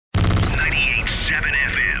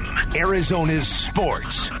Arizona's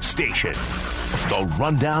sports station. The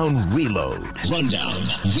Rundown Reload.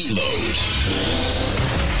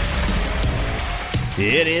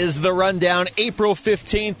 It is the Rundown, April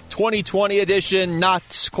 15th, 2020 edition.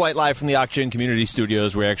 Not quite live from the Auction Community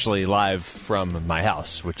Studios. We're actually live from my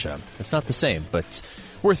house, which it's not the same, but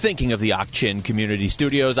we're thinking of the Auction Community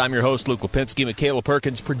Studios. I'm your host, Luke Lapinski. Michaela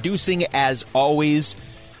Perkins producing as always.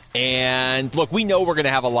 And look, we know we're going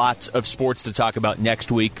to have a lot of sports to talk about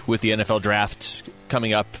next week with the NFL draft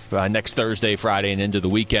coming up next Thursday, Friday, and into the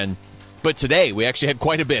weekend. But today, we actually had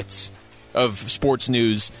quite a bit of sports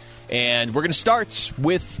news. And we're going to start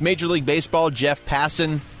with Major League Baseball. Jeff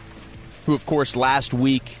Passan, who, of course, last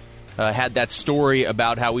week had that story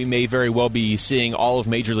about how we may very well be seeing all of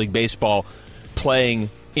Major League Baseball playing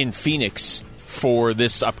in Phoenix for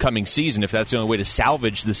this upcoming season, if that's the only way to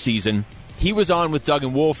salvage the season. He was on with Doug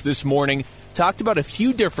and Wolf this morning, talked about a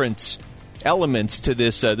few different elements to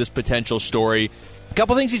this potential story. A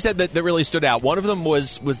couple things he said that really stood out. One of them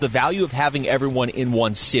was the value of having everyone in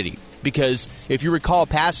one city. Because if you recall,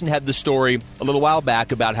 Passan had the story a little while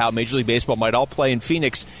back about how Major League Baseball might all play in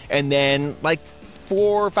Phoenix, and then like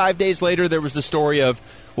 4 or 5 days later, there was the story of,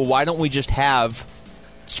 well, why don't we just have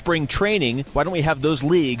spring training? Why don't we have those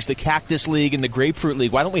leagues, the Cactus League and the Grapefruit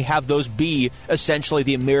League, why don't we have those be essentially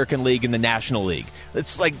the American League and the National League?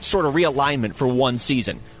 It's like sort of realignment for one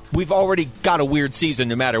season. We've already got a weird season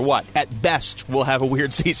no matter what. At best, we'll have a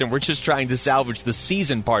weird season. We're just trying to salvage the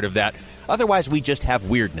season part of that. Otherwise, we just have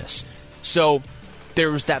weirdness. So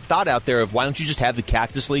there was that thought out there of why don't you just have the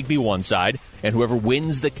Cactus League be one side, and whoever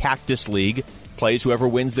wins the Cactus League plays whoever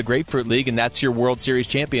wins the Grapefruit League, and that's your World Series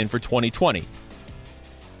champion for 2020.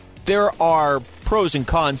 There are pros and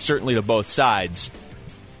cons, certainly, to both sides.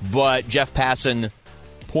 But Jeff Passan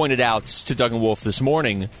pointed out to Doug and Wolf this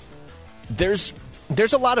morning, there's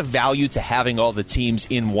a lot of value to having all the teams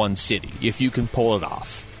in one city, if you can pull it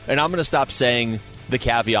off. And I'm going to stop saying the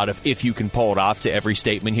caveat of if you can pull it off to every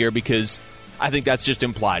statement here, because I think that's just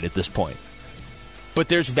implied at this point. But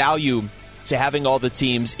there's value to having all the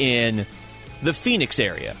teams in the Phoenix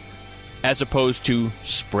area, as opposed to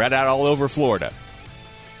spread out all over Florida.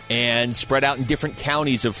 And spread out in different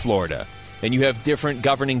counties of Florida. And you have different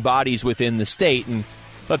governing bodies within the state. And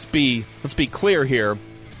let's be clear here.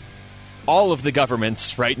 All of the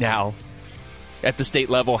governments right now at the state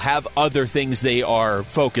level have other things they are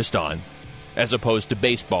focused on as opposed to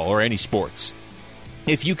baseball or any sports.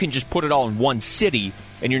 If you can just put it all in one city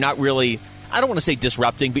and you're not really, I don't want to say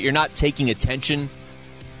disrupting, but you're not taking attention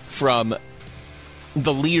from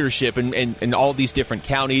the leadership and all these different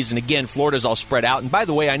counties. And again, Florida's all spread out. And by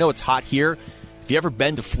the way, I know it's hot here. If you ever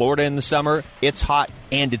been to Florida in the summer, it's hot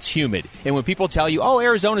and it's humid. And when people tell you, oh,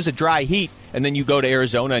 Arizona's a dry heat, and then you go to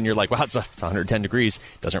Arizona and you're like, well, it's 110 degrees.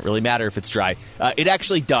 Doesn't really matter if it's dry. It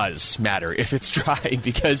actually does matter if it's dry,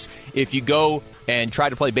 because if you go and try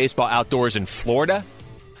to play baseball outdoors in Florida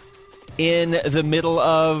in the middle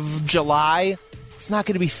of July, it's not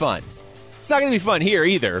going to be fun. It's not going to be fun here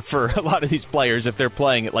either for a lot of these players if they're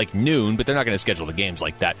playing at like noon, but they're not going to schedule the games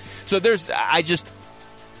like that. So the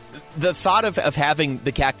thought of having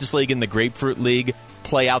the Cactus League and the Grapefruit League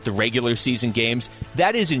play out the regular season games,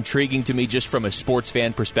 that is intriguing to me just from a sports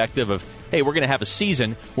fan perspective of, hey, we're going to have a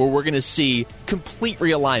season where we're going to see complete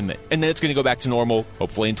realignment, and then it's going to go back to normal,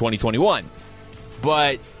 hopefully in 2021.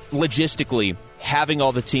 But logistically, having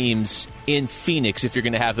all the teams in Phoenix, if you're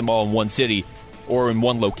going to have them all in one city or in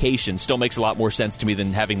one location, still makes a lot more sense to me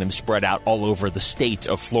than having them spread out all over the state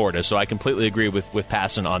of Florida. So I completely agree with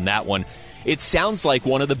Passan on that one. It sounds like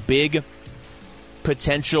one of the big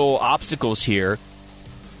potential obstacles here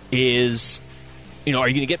is, are you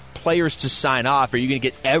going to get players to sign off? Are you going to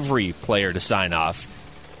get every player to sign off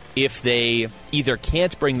if they either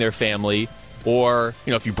can't bring their family or,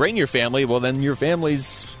 if you bring your family, well, then your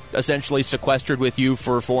family's essentially sequestered with you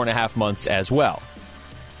for 4.5 months as well.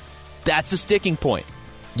 That's a sticking point.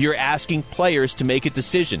 You're asking players to make a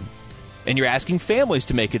decision, and you're asking families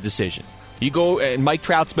to make a decision. You go, and Mike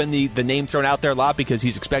Trout's been the name thrown out there a lot because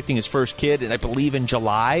he's expecting his first kid, and I believe in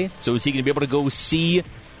July. So is he going to be able to go see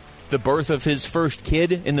the birth of his first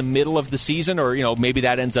kid in the middle of the season? Or, maybe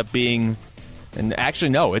that ends up being, and actually,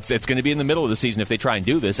 no, it's going to be in the middle of the season if they try and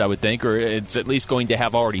do this, I would think, or it's at least going to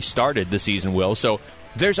have already started, the season will. So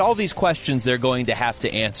there's all these questions they're going to have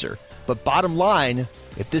to answer. But bottom line,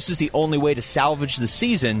 if this is the only way to salvage the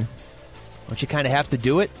season, don't you kind of have to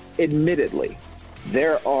do it? Admittedly,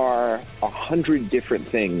 there are 100 different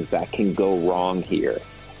things that can go wrong here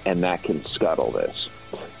and that can scuttle this.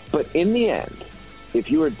 But in the end, if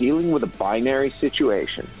you are dealing with a binary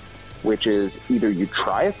situation, which is either you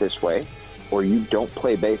try it this way or you don't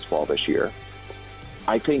play baseball this year,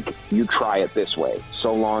 I think you try it this way,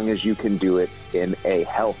 so long as you can do it in a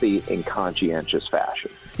healthy and conscientious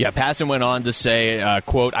fashion. Yeah, Passan went on to say,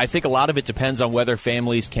 quote, I think a lot of it depends on whether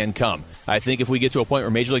families can come. I think if we get to a point where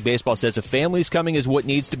Major League Baseball says if families coming is what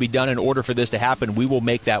needs to be done in order for this to happen, we will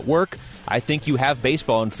make that work. I think you have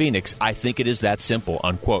baseball in Phoenix. I think it is that simple,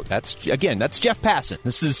 unquote. That's Jeff Passan.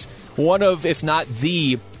 This is one of, if not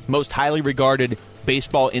the most highly regarded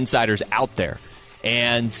baseball insiders out there.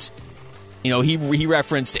 And he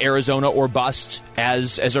referenced Arizona or bust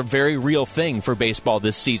as a very real thing for baseball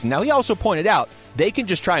this season. Now, he also pointed out they can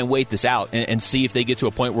just try and wait this out and see if they get to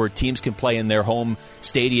a point where teams can play in their home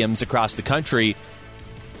stadiums across the country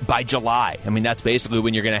by July. I mean, that's basically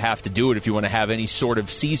when you're going to have to do it if you want to have any sort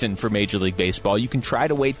of season for Major League Baseball. You can try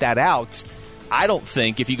to wait that out. I don't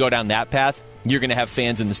think if you go down that path, you're going to have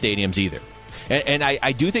fans in the stadiums either. And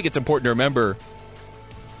I do think it's important to remember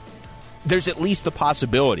there's at least the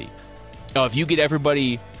possibility of you get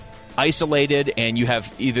everybody isolated and you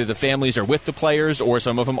have either the families are with the players or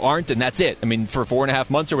some of them aren't, and that's it. I mean, for 4.5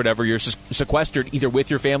 months or whatever, you're sequestered either with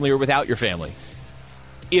your family or without your family.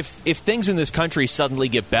 If things in this country suddenly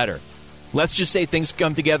get better, let's just say things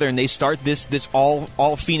come together and they start this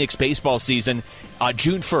all Phoenix baseball season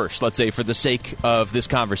June 1st, let's say, for the sake of this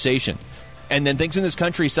conversation, and then things in this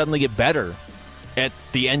country suddenly get better at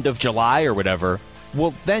the end of July or whatever,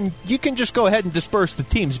 well, then you can just go ahead and disperse the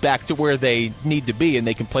teams back to where they need to be and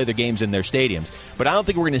they can play their games in their stadiums. But I don't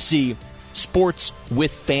think we're going to see sports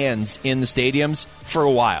with fans in the stadiums for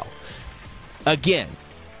a while. Again,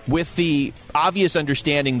 with the obvious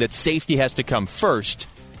understanding that safety has to come first,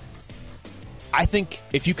 I think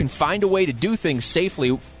if you can find a way to do things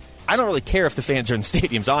safely, I don't really care if the fans are in the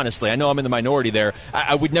stadiums, honestly. I know I'm in the minority there.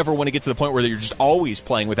 I would never want to get to the point where you're just always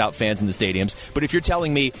playing without fans in the stadiums. But if you're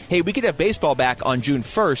telling me, hey, we could have baseball back on June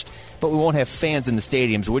 1st, but we won't have fans in the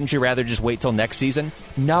stadiums, wouldn't you rather just wait till next season?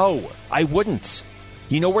 No, I wouldn't.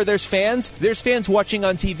 You know where there's fans? There's fans watching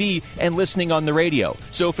on TV and listening on the radio.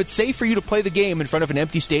 So if it's safe for you to play the game in front of an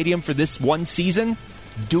empty stadium for this one season,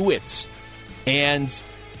 do it. And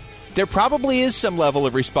there probably is some level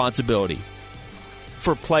of responsibility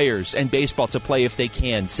for players and baseball to play if they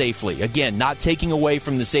can safely. Again, not taking away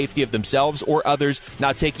from the safety of themselves or others,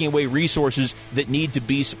 not taking away resources that need to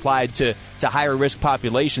be supplied to higher risk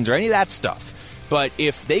populations or any of that stuff. But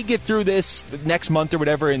if they get through this next month or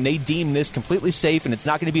whatever and they deem this completely safe and it's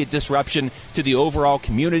not going to be a disruption to the overall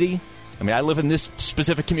community, I mean, I live in this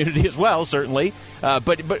specific community as well, certainly,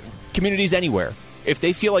 but communities anywhere. If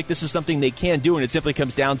they feel like this is something they can do and it simply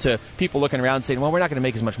comes down to people looking around saying, well, we're not going to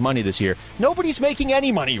make as much money this year. Nobody's making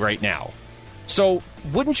any money right now. So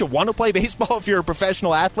wouldn't you want to play baseball if you're a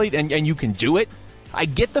professional athlete and you can do it? I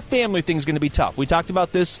get the family thing's going to be tough. We talked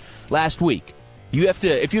about this last week. If you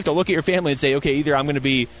have to look at your family and say, okay, either I'm going to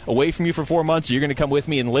be away from you for 4 months or you're going to come with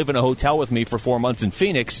me and live in a hotel with me for 4 months in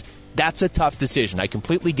Phoenix, that's a tough decision. I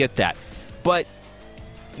completely get that. But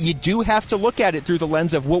you do have to look at it through the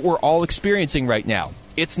lens of what we're all experiencing right now.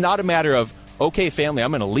 It's not a matter of, okay, family,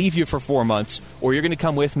 I'm going to leave you for 4 months, or you're going to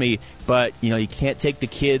come with me, but you can't take the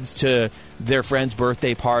kids to their friends'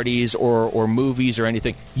 birthday parties or movies or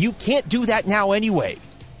anything. You can't do that now anyway.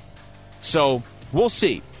 So we'll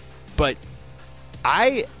see. But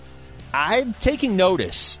I'm taking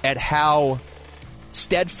notice at how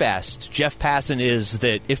steadfast Jeff Passan is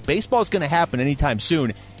that if baseball is going to happen anytime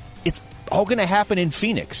soon, it's all going to happen in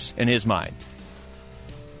Phoenix, in his mind.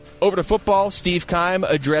 Over to football, Steve Keim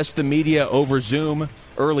addressed the media over Zoom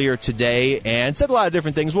earlier today and said a lot of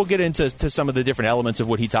different things. We'll get into some of the different elements of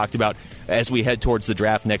what he talked about as we head towards the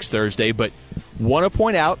draft next Thursday. But want to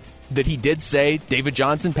point out that he did say David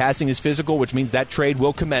Johnson passing his physical, which means that trade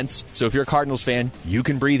will commence. So if you're a Cardinals fan, you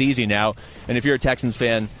can breathe easy now. And if you're a Texans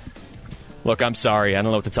fan, look, I'm sorry. I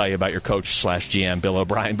don't know what to tell you about your coach/GM, Bill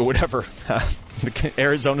O'Brien, but whatever. The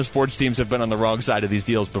Arizona sports teams have been on the wrong side of these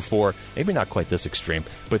deals before. Maybe not quite this extreme,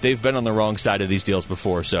 but they've been on the wrong side of these deals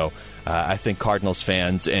before. So I think Cardinals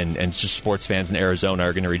fans and just sports fans in Arizona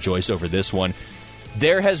are going to rejoice over this one.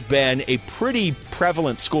 There has been a pretty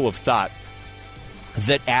prevalent school of thought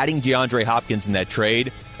that adding DeAndre Hopkins in that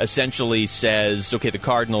trade essentially says, okay, the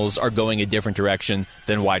Cardinals are going a different direction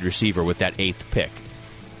than wide receiver with that 8th pick.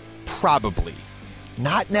 Probably.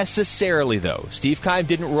 Not necessarily, though. Steve Keim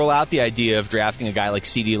didn't rule out the idea of drafting a guy like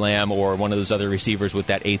CeeDee Lamb or one of those other receivers with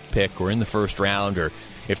that 8th pick or in the first round, or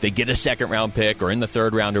if they get a second-round pick or in the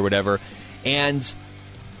third round or whatever. And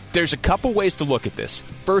there's a couple ways to look at this.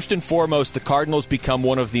 First and foremost, the Cardinals become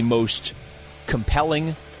one of the most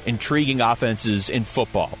compelling, intriguing offenses in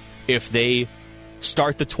football if they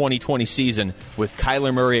start the 2020 season with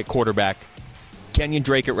Kyler Murray at quarterback Kenyon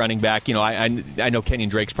Drake at running back. I know Kenyon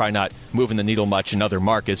Drake's probably not moving the needle much in other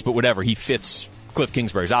markets, but whatever. He fits Cliff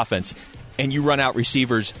Kingsbury's offense. And you run out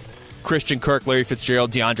receivers, Christian Kirk, Larry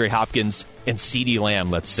Fitzgerald, DeAndre Hopkins, and CeeDee Lamb,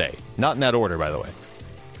 let's say. Not in that order, by the way.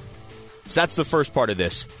 So that's the first part of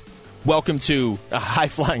this. Welcome to a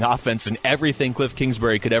high-flying offense and everything Cliff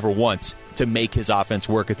Kingsbury could ever want to make his offense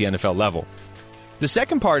work at the NFL level. The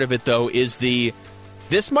second part of it, though, is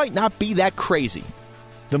this might not be that crazy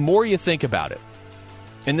the more you think about it.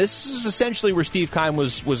 And this is essentially where Steve Keim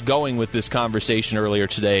was going with this conversation earlier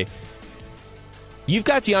today. You've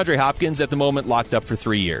got DeAndre Hopkins at the moment locked up for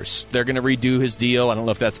 3 years. They're going to redo his deal. I don't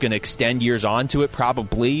know if that's going to extend years onto it,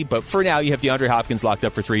 probably. But for now, you have DeAndre Hopkins locked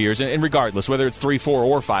up for 3 years. And regardless, whether it's 3, 4,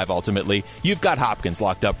 or 5 ultimately, you've got Hopkins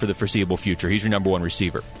locked up for the foreseeable future. He's your number one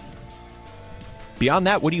receiver. Beyond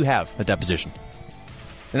that, what do you have at that position?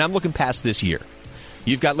 And I'm looking past this year.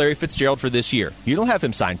 You've got Larry Fitzgerald for this year. You don't have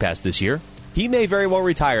him signed past this year. He may very well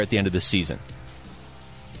retire at the end of this season.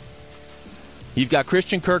 You've got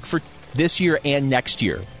Christian Kirk for this year and next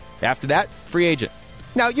year. After that, free agent.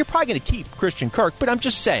 Now, you're probably going to keep Christian Kirk, but I'm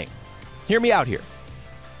just saying, hear me out here.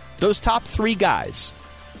 Those top 3 guys,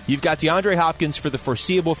 you've got DeAndre Hopkins for the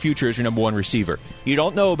foreseeable future as your number one receiver. You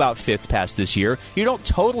don't know about Fitz past this year. You don't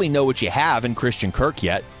totally know what you have in Christian Kirk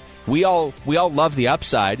yet. We all love the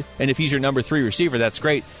upside, and if he's your number 3 receiver, that's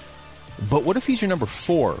great. But what if he's your number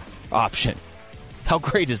 4 option? How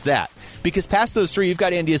great is that? Because past those 3, you've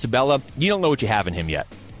got Andy Isabella. You don't know what you have in him yet.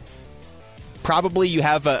 Probably you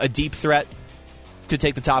have a deep threat to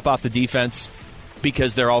take the top off the defense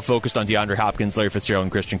because they're all focused on DeAndre Hopkins, Larry Fitzgerald,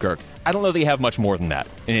 and Christian Kirk. I don't know that you have much more than that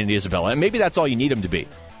in Andy Isabella, and maybe that's all you need him to be.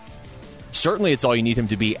 Certainly it's all you need him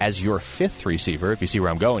to be as your 5th receiver, if you see where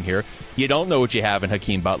I'm going here. You don't know what you have in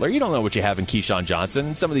Hakeem Butler. You don't know what you have in Keyshawn Johnson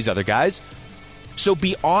and some of these other guys. So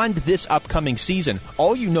beyond this upcoming season,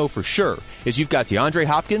 all you know for sure is you've got DeAndre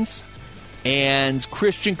Hopkins and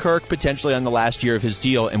Christian Kirk potentially on the last year of his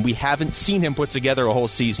deal, and we haven't seen him put together a whole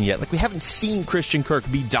season yet. We haven't seen Christian Kirk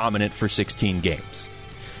be dominant for 16 games.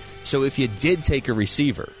 So if you did take a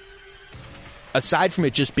receiver, aside from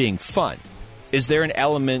it just being fun, is there an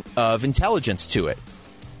element of intelligence to it?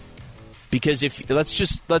 Because let's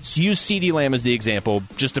use CeeDee Lamb as the example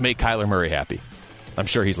just to make Kyler Murray happy. I'm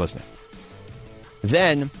sure he's listening.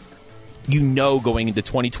 Then, going into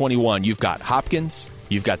 2021, you've got Hopkins,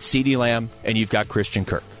 you've got CeeDee Lamb, and you've got Christian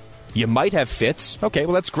Kirk. You might have Fitz. Okay,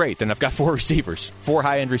 well, that's great. Then I've got 4 receivers, 4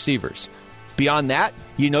 high-end receivers. Beyond that,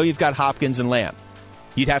 you've got Hopkins and Lamb.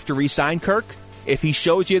 You'd have to re-sign Kirk. If he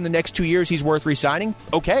shows you in the next 2 years he's worth re-signing,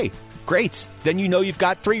 okay, great. Then you've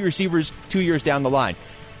got 3 receivers 2 years down the line.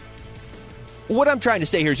 What I'm trying to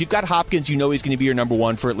say here is you've got Hopkins, he's going to be your number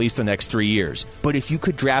 1 for at least the next 3 years. But if you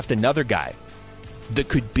could draft another guy that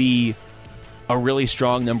could be a really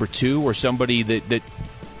strong number 2 or somebody that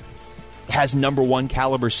has number 1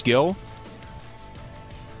 caliber skill,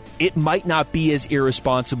 it might not be as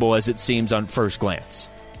irresponsible as it seems on first glance.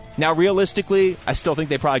 Now, realistically, I still think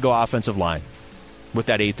they probably go offensive line with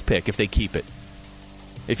that 8th pick if they keep it.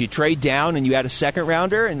 If you trade down and you add a second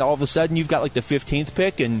rounder and all of a sudden you've got the 15th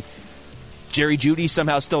pick and Jerry Jeudy's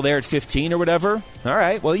somehow still there at 15 or whatever, all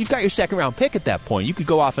right, well, you've got your second-round pick at that point. You could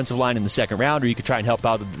go offensive line in the second round, or you could try and help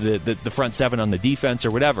out the front 7 on the defense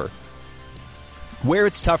or whatever. Where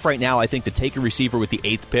it's tough right now, I think, to take a receiver with the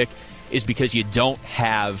 8th pick is because you don't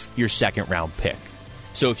have your second-round pick.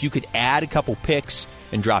 So if you could add a couple picks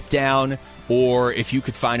and drop down, or if you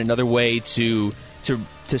could find another way to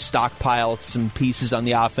stockpile some pieces on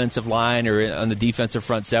the offensive line or on the defensive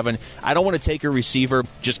front 7. I don't want to take a receiver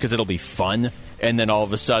just because it'll be fun, and then all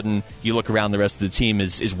of a sudden you look around, the rest of the team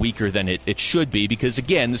is weaker than it should be, because,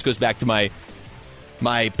 again, this goes back to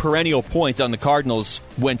my perennial point on the Cardinals.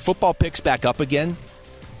 When football picks back up again,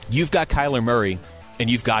 you've got Kyler Murray, and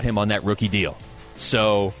you've got him on that rookie deal.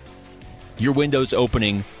 So your window's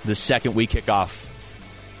opening the second we kick off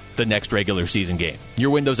the next regular season game.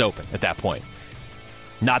 Your window's open at that point.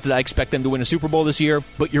 Not that I expect them to win a Super Bowl this year,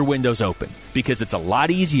 but your window's open, because it's a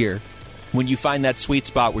lot easier when you find that sweet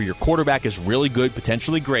spot where your quarterback is really good,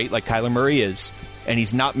 potentially great, like Kyler Murray is, and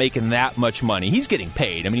he's not making that much money. He's getting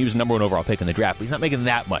paid. I mean, he was the number 1 overall pick in the draft, but he's not making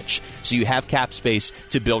that much. So you have cap space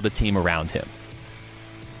to build a team around him.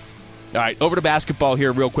 All right, over to basketball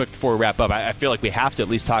here real quick before we wrap up. I feel like we have to at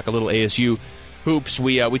least talk a little ASU hoops.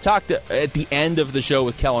 We talked at the end of the show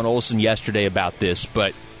with Kellen Olson yesterday about this,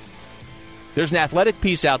 but there's an athletic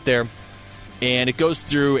piece out there, and it goes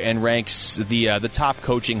through and ranks the top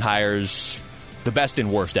coaching hires, the best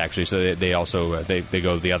and worst, actually. So they also they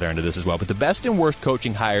go to the other end of this as well. But the best and worst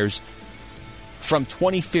coaching hires from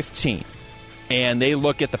 2015, and they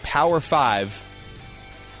look at the Power 5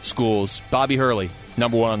 schools, Bobby Hurley,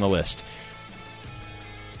 number one on the list.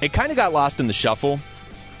 It kind of got lost in the shuffle,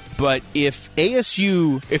 but if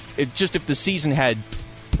ASU, if the season had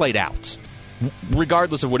played out,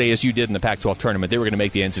 regardless of what ASU did in the Pac-12 tournament, they were going to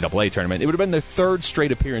make the NCAA tournament. It would have been their third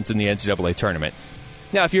straight appearance in the NCAA tournament.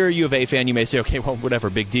 Now, if you're a U of A fan, you may say, okay, well, whatever,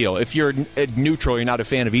 big deal. If you're neutral, you're not a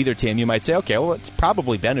fan of either team, you might say, okay, well, it's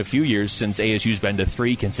probably been a few years since ASU's been to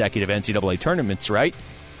 3 consecutive NCAA tournaments, right?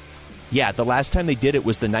 Yeah, the last time they did it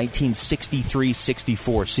was the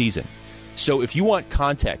 1963-64 season. So if you want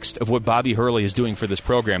context of what Bobby Hurley is doing for this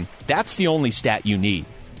program, that's the only stat you need.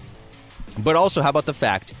 But also, how about the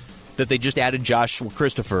fact that they just added Joshua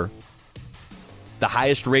Christopher, the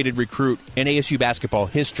highest-rated recruit in ASU basketball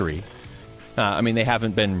history. They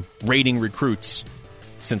haven't been rating recruits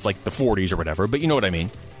since, like, the 40s or whatever, but you know what I mean.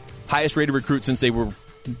 Highest-rated recruit since they were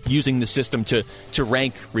using the system to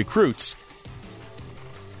rank recruits.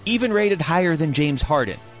 Even rated higher than James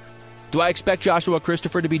Harden. Do I expect Joshua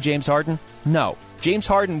Christopher to be James Harden? No. James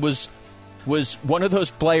Harden was one of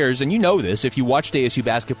those players, and you know this if you watched ASU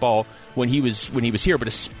basketball when he was here, but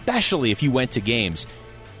especially if you went to games.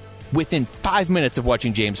 Within 5 minutes of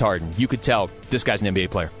watching James Harden, you could tell this guy's an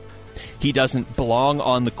NBA player. He doesn't belong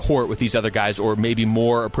on the court with these other guys, or maybe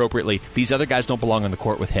more appropriately, these other guys don't belong on the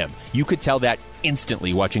court with him. You could tell that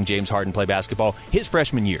instantly watching James Harden play basketball his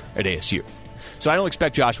freshman year at ASU. So I don't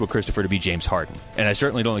expect Joshua Christopher to be James Harden, and I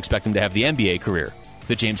certainly don't expect him to have the NBA career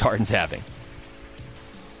that James Harden's having.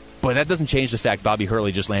 But that doesn't change the fact Bobby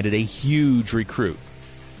Hurley just landed a huge recruit.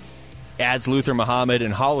 Adds Luther Muhammad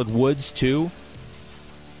and Holland Woods, too.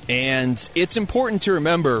 And it's important to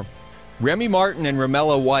remember, Remy Martin and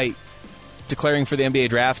Romello White declaring for the NBA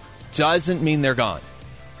draft doesn't mean they're gone.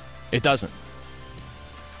 It doesn't.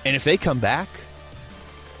 And if they come back,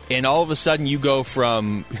 and all of a sudden you go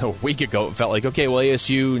from, a week ago, it felt like, okay, well,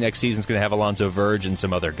 ASU next season's going to have Alonzo Verge and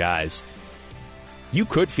some other guys. You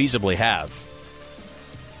could feasibly have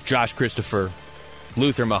Josh Christopher,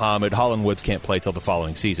 Luther Muhammad. Holland Woods can't play till the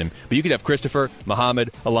following season. But you could have Christopher, Muhammad,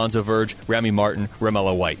 Alonzo Verge, Remy Martin,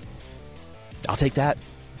 Romello White. I'll take that.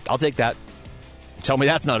 Tell me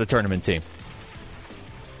that's not a tournament team.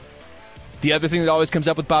 The other thing that always comes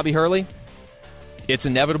up with Bobby Hurley, it's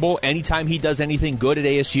inevitable. Anytime he does anything good at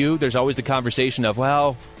ASU, there's always the conversation of,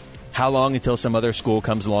 well, how long until some other school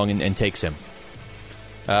comes along and takes him?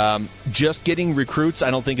 Just getting recruits, I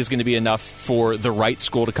don't think is going to be enough for the right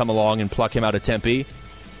school to come along and pluck him out of Tempe.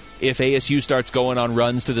 If ASU starts going on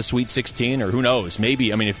runs to the Sweet 16, or who knows, maybe,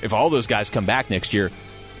 if all those guys come back next year,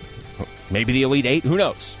 maybe the Elite Eight, who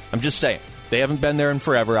knows? I'm just saying. They haven't been there in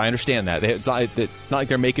forever. I understand that. It's not like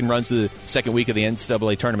they're making runs to the second week of the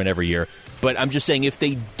NCAA tournament every year. But I'm just saying, if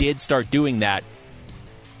they did start doing that,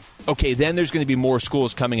 okay, then there's going to be more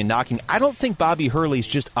schools coming and knocking. I don't think Bobby Hurley's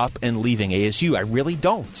just up and leaving ASU. I really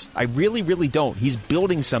don't. I really, really don't. He's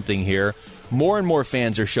building something here. More and more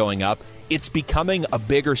fans are showing up. It's becoming a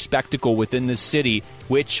bigger spectacle within this city,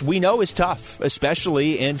 which we know is tough,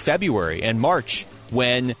 especially in February and March,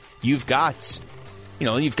 when you've got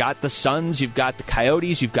the Suns, you've got the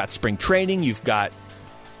Coyotes, you've got spring training, you've got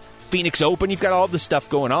Phoenix Open, you've got all this stuff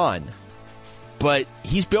going on. But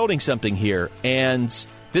he's building something here, and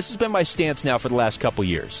this has been my stance now for the last couple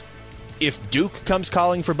years. If Duke comes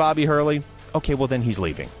calling for Bobby Hurley, okay, well, then he's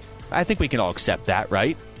leaving. I think we can all accept that,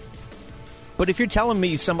 right? But if you're telling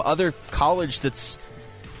me some other college that's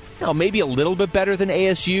maybe a little bit better than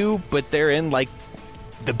ASU, but they're in, like,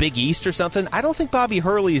 the Big East or something, I don't think Bobby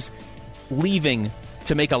Hurley's leaving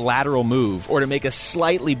to make a lateral move or to make a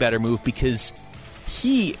slightly better move, because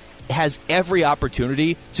he has every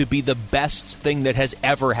opportunity to be the best thing that has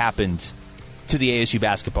ever happened to the ASU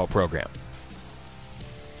basketball program.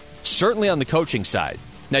 Certainly on the coaching side.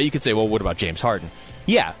 Now you could say, well, what about James Harden?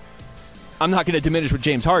 Yeah, I'm not going to diminish what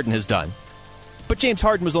James Harden has done. But James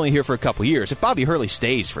Harden was only here for a couple years. If Bobby Hurley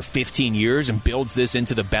stays for 15 years and builds this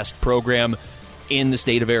into the best program in the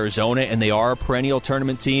state of Arizona, and they are a perennial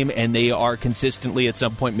tournament team, and they are consistently at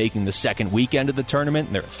some point making the second weekend of the tournament,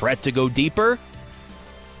 and they're a threat to go deeper,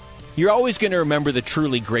 you're always going to remember the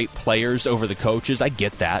truly great players over the coaches. I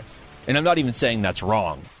get that. And I'm not even saying that's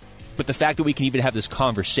wrong. But the fact that we can even have this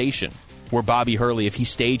conversation where Bobby Hurley, if he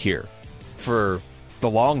stayed here for the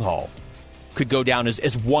long haul, could go down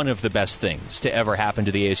as one of the best things to ever happen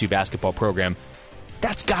to the ASU basketball program,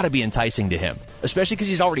 that's got to be enticing to him, especially because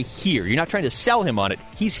he's already here. You're not trying to sell him on it.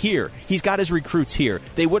 He's here. He's got his recruits here.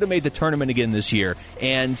 They would have made the tournament again this year,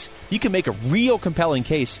 and you can make a real compelling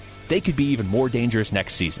case they could be even more dangerous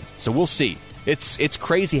next season. So we'll see. It's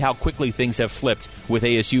crazy how quickly things have flipped with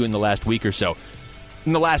ASU in the last week or so.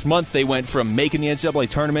 In the last month, they went from making the NCAA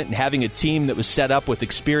tournament and having a team that was set up with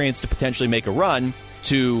experience to potentially make a run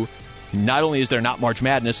to not only is there not March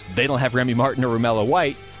Madness, they don't have Remy Martin or Romello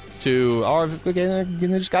White, to, they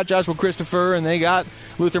just got Joshua Christopher and they got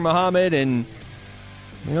Luther Muhammad, and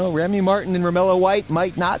Remy Martin and Romello White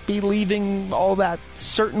might not be leaving all that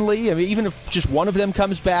certainly. I mean, even if just one of them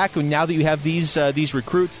comes back, and now that you have these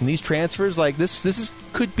recruits and these transfers, like this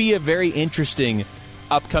could be a very interesting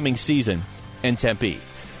upcoming season in Tempe.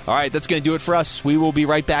 All right, that's going to do it for us. We will be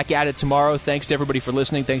right back at it tomorrow. Thanks to everybody for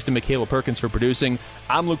listening. Thanks to Michaela Perkins for producing.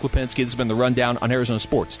 I'm Luke Lapinski. This has been The Rundown on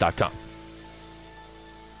ArizonaSports.com.